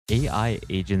AI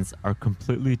agents are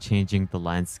completely changing the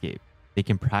landscape. They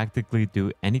can practically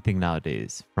do anything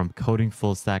nowadays, from coding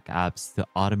full stack apps to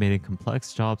automating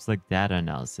complex jobs like data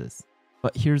analysis.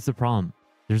 But here's the problem,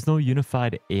 there's no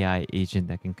unified AI agent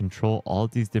that can control all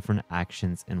these different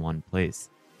actions in one place.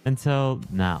 Until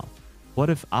now. What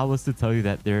if I was to tell you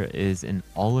that there is an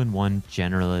all in one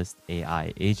generalist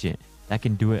AI agent that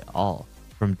can do it all,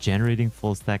 from generating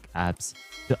full stack apps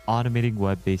to automating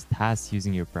web based tasks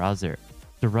using your browser?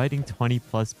 To writing 20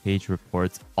 plus page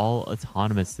reports all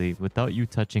autonomously without you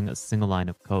touching a single line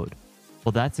of code.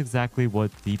 Well, that's exactly what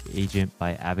DeepAgent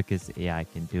by Abacus AI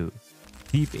can do.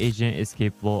 DeepAgent is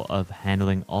capable of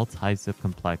handling all types of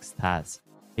complex tasks.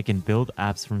 It can build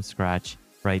apps from scratch,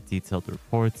 write detailed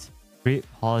reports, create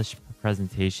polished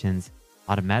presentations,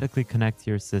 automatically connect to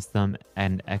your system,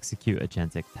 and execute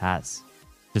agentic tasks.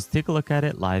 Just take a look at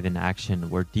it live in action,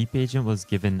 where DeepAgent was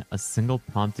given a single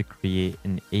prompt to create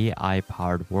an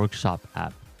AI-powered workshop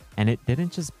app. And it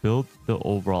didn't just build the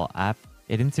overall app,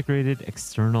 it integrated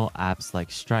external apps like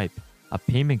Stripe, a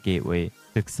payment gateway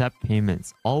to accept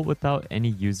payments, all without any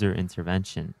user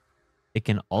intervention. It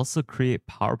can also create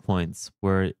PowerPoints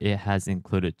where it has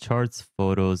included charts,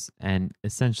 photos, and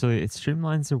essentially it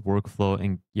streamlines your workflow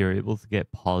and you're able to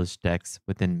get polished decks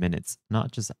within minutes,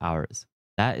 not just hours.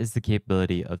 That is the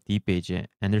capability of DeepAgent,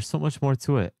 and there's so much more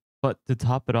to it. But to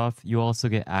top it off, you also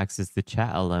get access to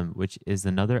ChatLM, which is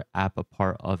another app a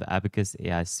part of Abacus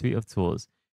AI's suite of tools,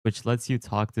 which lets you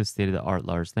talk to state-of-the-art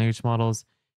large language models.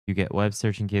 You get web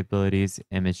searching capabilities,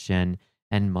 image gen,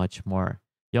 and much more.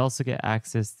 You also get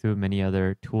access to many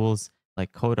other tools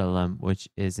like CodeLM, which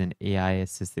is an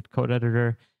AI-assisted code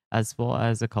editor, as well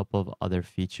as a couple of other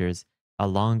features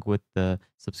along with the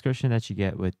subscription that you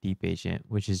get with DeepAgent,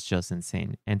 which is just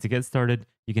insane. And to get started,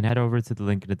 you can head over to the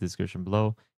link in the description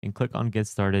below and click on Get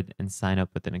Started and sign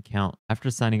up with an account. After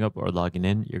signing up or logging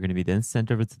in, you're going to be then sent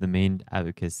over to the main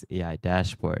Abacus AI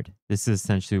dashboard. This is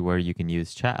essentially where you can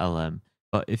use ChatLM.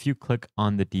 But if you click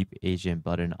on the DeepAgent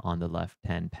button on the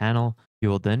left-hand panel, you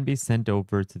will then be sent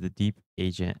over to the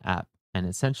DeepAgent app. And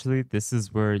essentially, this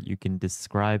is where you can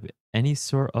describe any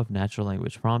sort of natural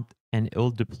language prompt and it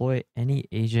will deploy any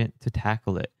agent to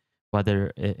tackle it,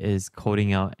 whether it is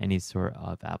coding out any sort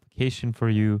of application for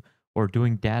you or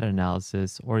doing data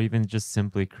analysis or even just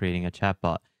simply creating a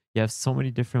chatbot. You have so many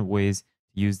different ways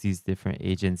to use these different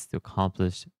agents to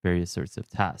accomplish various sorts of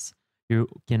tasks. You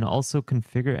can also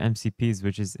configure MCPs,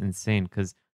 which is insane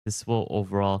because this will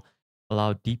overall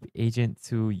allow DeepAgent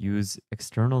to use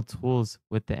external tools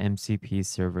with the MCP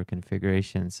server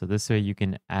configuration. So this way you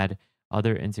can add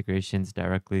other integrations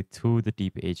directly to the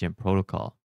DeepAgent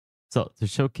protocol. So to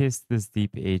showcase this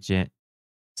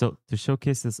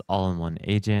all-in-one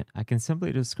agent, I can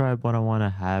simply describe what I want to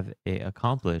have it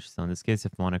accomplish. So in this case,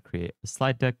 if I want to create a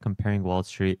slide deck comparing Wall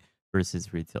Street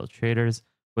versus retail traders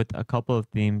with a couple of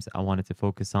themes I wanted to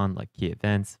focus on, like key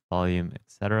events, volume,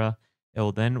 etc., it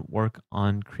will then work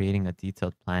on creating a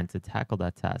detailed plan to tackle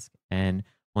that task. And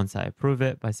once I approve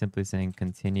it by simply saying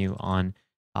continue on,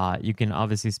 you can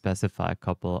obviously specify a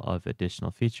couple of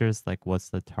additional features like what's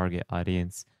the target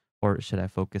audience or should I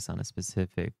focus on a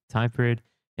specific time period.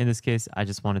 In this case, I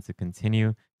just wanted to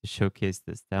continue to showcase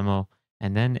this demo,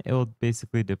 and then it will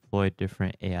basically deploy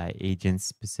different AI agents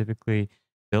specifically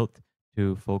built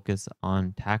to focus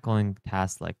on tackling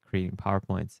tasks like creating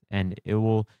PowerPoints, and it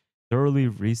will thoroughly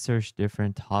research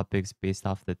different topics based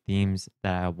off the themes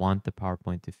that I want the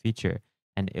PowerPoint to feature,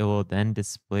 and it will then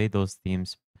display those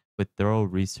themes with thorough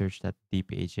research that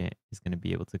DeepAgent is going to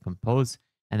be able to compose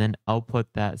and then output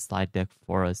that slide deck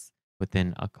for us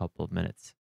within a couple of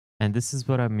minutes. And this is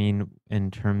what I mean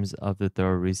in terms of the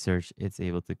thorough research it's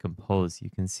able to compose. You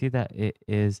can see that it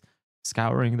is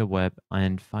scouring the web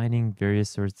and finding various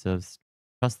sorts of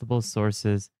trustable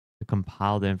sources to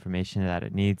compile the information that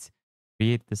it needs,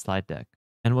 create the slide deck.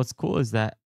 And what's cool is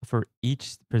that for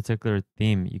each particular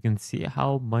theme, you can see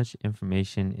how much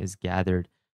information is gathered.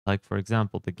 Like, for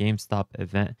example, the GameStop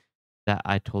event that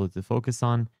I told it to focus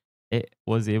on, it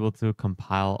was able to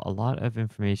compile a lot of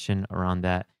information around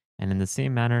that. And in the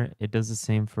same manner, it does the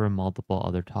same for multiple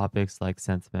other topics like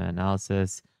sentiment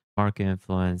analysis, market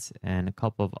influence, and a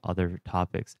couple of other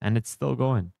topics. And it's still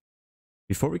going.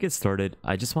 Before we get started,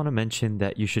 I just want to mention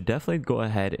that you should definitely go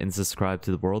ahead and subscribe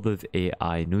to the World of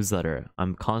AI newsletter.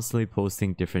 I'm constantly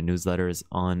posting different newsletters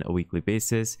on a weekly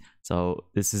basis, so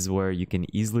this is where you can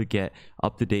easily get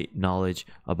up-to-date knowledge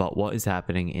about what is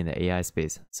happening in the AI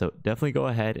space. So definitely go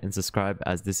ahead and subscribe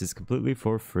as this is completely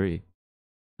for free.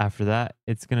 After that,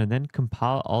 it's going to then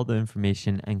compile all the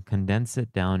information and condense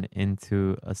it down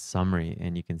into a summary.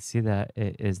 And you can see that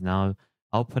it is now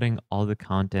outputting all the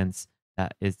contents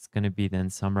that it's going to be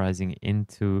then summarizing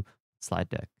into slide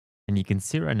deck. And you can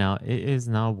see right now, it is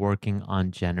now working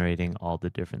on generating all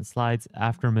the different slides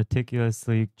after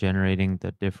meticulously generating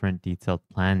the different detailed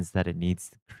plans that it needs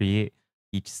to create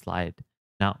each slide.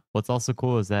 Now, what's also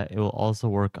cool is that it will also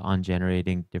work on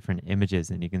generating different images,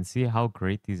 and you can see how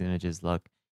great these images look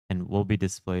and will be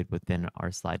displayed within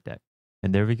our slide deck.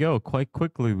 And there we go. Quite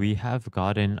quickly, we have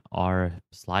gotten our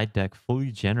slide deck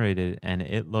fully generated and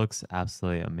it looks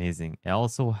absolutely amazing. It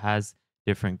also has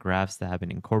different graphs that have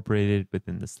been incorporated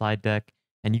within the slide deck,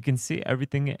 and you can see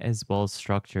everything as well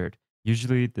structured.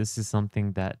 Usually, this is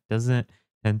something that doesn't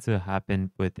tend to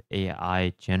happen with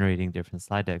AI generating different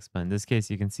slide decks, but in this case,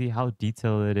 you can see how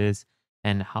detailed it is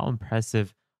and how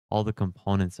impressive all the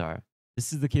components are.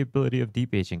 This is the capability of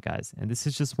DeepAgent, guys, and this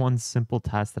is just one simple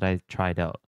task that I tried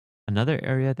out. Another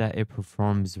area that it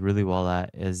performs really well at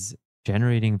is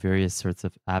generating various sorts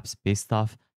of apps based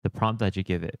off the prompt that you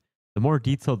give it. The more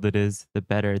detailed it is, the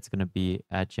better it's going to be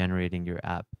at generating your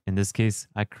app. In this case,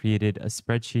 I created a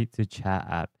spreadsheet to chat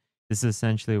app. This is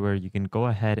essentially where you can go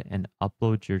ahead and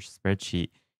upload your spreadsheet,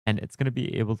 and it's going to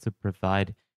be able to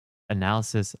provide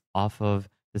analysis off of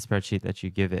the spreadsheet that you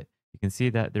give it. You can see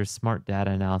that there's smart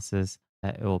data analysis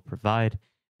that it will provide,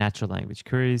 natural language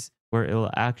queries, where it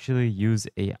will actually use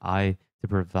AI to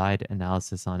provide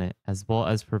analysis on it, as well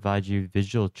as provide you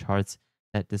visual charts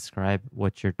that describe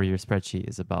what your spreadsheet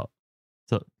is about.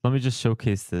 So let me just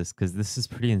showcase this because this is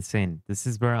pretty insane. This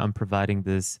is where I'm providing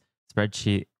this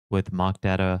spreadsheet with mock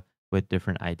data with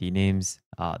different ID names,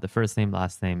 the first name,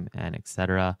 last name, and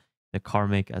etc. The car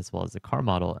make as well as the car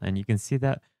model. And you can see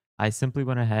that I simply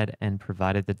went ahead and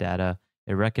provided the data.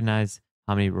 It recognized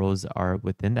how many rows are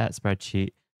within that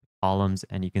spreadsheet, columns,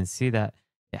 and you can see that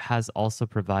it has also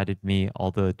provided me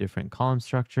all the different column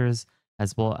structures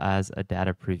as well as a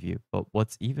data preview. But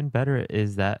what's even better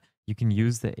is that you can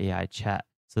use the AI chat.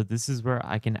 So this is where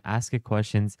I can ask it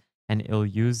questions and it'll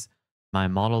use my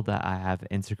model that I have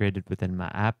integrated within my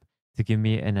app to give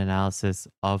me an analysis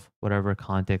of whatever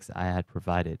context I had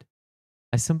provided.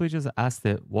 I simply just asked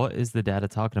it, what is the data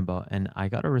talking about? And I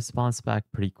got a response back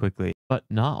pretty quickly. But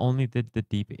not only did the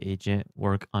Deep Agent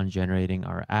work on generating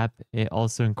our app, it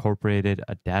also incorporated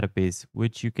a database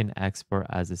which you can export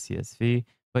as a CSV,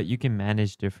 but you can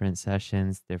manage different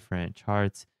sessions, different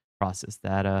charts, process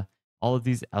data. All of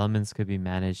these elements could be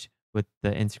managed with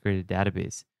the integrated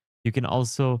database. You can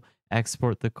also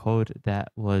export the code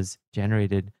that was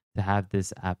generated to have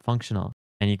this app functional.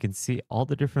 And you can see all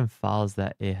the different files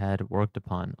that it had worked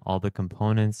upon, all the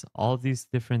components, all of these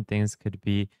different things could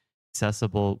be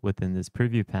accessible within this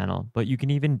preview panel, but you can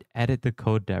even edit the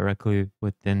code directly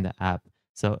within the app.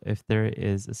 So if there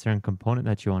is a certain component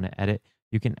that you want to edit,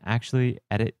 you can actually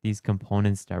edit these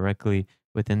components directly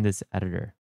within this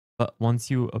editor. But once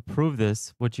you approve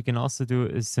this, what you can also do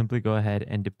is simply go ahead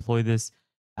and deploy this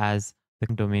as the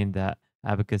domain that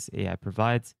Abacus AI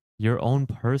provides, your own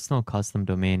personal custom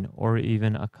domain, or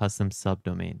even a custom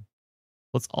subdomain.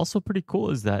 What's also pretty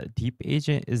cool is that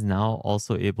DeepAgent is now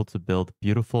also able to build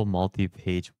beautiful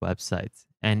multi-page websites,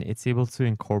 and it's able to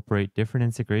incorporate different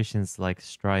integrations like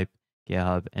Stripe,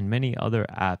 GitHub, and many other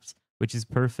apps, which is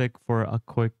perfect for a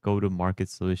quick go-to-market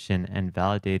solution and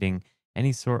validating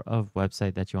any sort of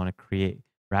website that you want to create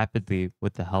rapidly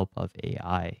with the help of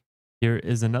AI. Here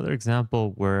is another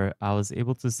example where I was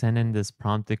able to send in this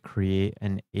prompt to create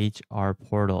an HR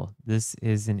portal. This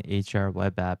is an HR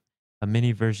web app, a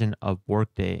mini version of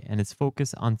Workday, and it's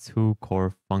focused on two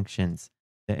core functions,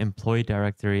 the employee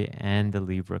directory and the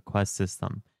leave request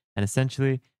system. And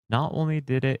essentially, not only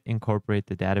did it incorporate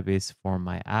the database for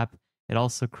my app, it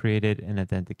also created an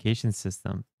authentication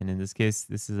system. And in this case,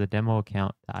 this is a demo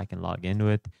account that I can log in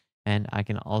with, and I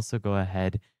can also go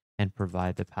ahead and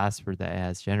provide the password that it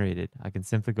has generated. I can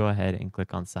simply go ahead and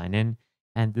click on sign in.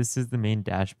 And this is the main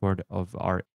dashboard of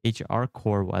our HR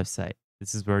core website.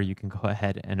 This is where you can go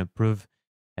ahead and approve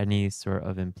any sort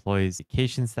of employee's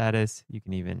vacation status. You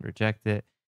can even reject it.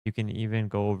 You can even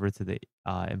go over to the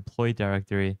employee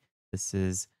directory. This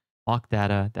is mock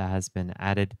data that has been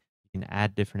added. You can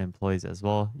add different employees as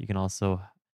well. You can also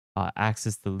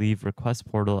access the leave request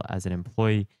portal as an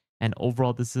employee. And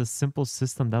overall, this is a simple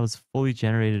system that was fully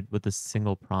generated with a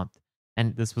single prompt.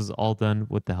 And this was all done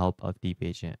with the help of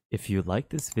DeepAgent. If you like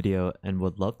this video and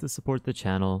would love to support the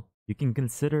channel, you can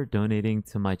consider donating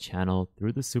to my channel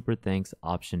through the super thanks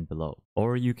option below.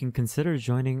 Or you can consider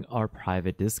joining our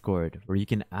private Discord, where you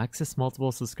can access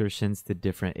multiple subscriptions to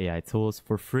different AI tools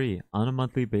for free on a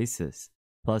monthly basis,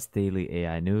 plus daily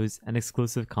AI news and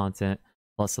exclusive content,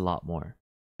 plus a lot more.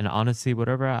 And honestly,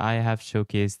 whatever I have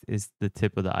showcased is the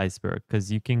tip of the iceberg,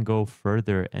 because you can go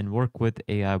further and work with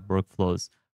AI workflows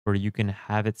where you can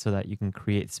have it so that you can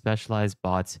create specialized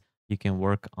bots. You can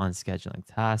work on scheduling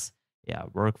tasks, yeah,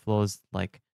 workflows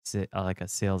like a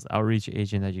sales outreach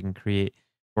agent that you can create,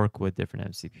 work with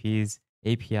different MCPs,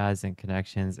 APIs and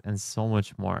connections, and so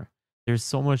much more. There's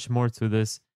so much more to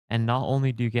this. And not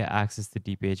only do you get access to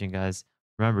DeepAgent, guys,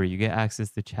 remember you get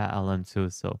access to Chat LM too.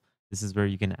 So this is where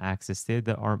you can access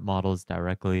state-of-the-art models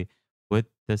directly with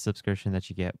the subscription that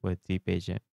you get with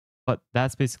DeepAgent. But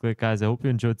that's basically it, guys. I hope you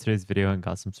enjoyed today's video and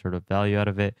got some sort of value out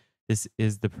of it. This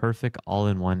is the perfect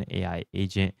all-in-one AI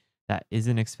agent that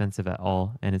isn't expensive at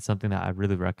all, and it's something that I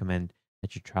really recommend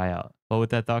that you try out. But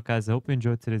with that thought, guys, I hope you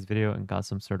enjoyed today's video and got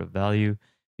some sort of value.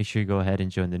 Make sure you go ahead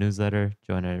and join the newsletter,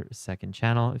 join our second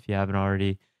channel if you haven't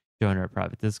already, join our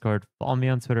private Discord, follow me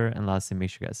on Twitter, and lastly,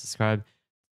 make sure you guys subscribe.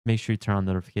 Make sure you turn on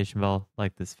the notification bell,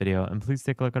 like this video, and please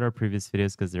take a look at our previous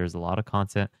videos because there's a lot of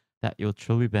content that you'll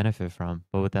truly benefit from.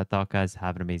 But with that thought, guys,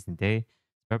 have an amazing day,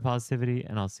 spread positivity,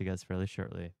 and I'll see you guys fairly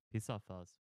shortly. Peace out, fellas.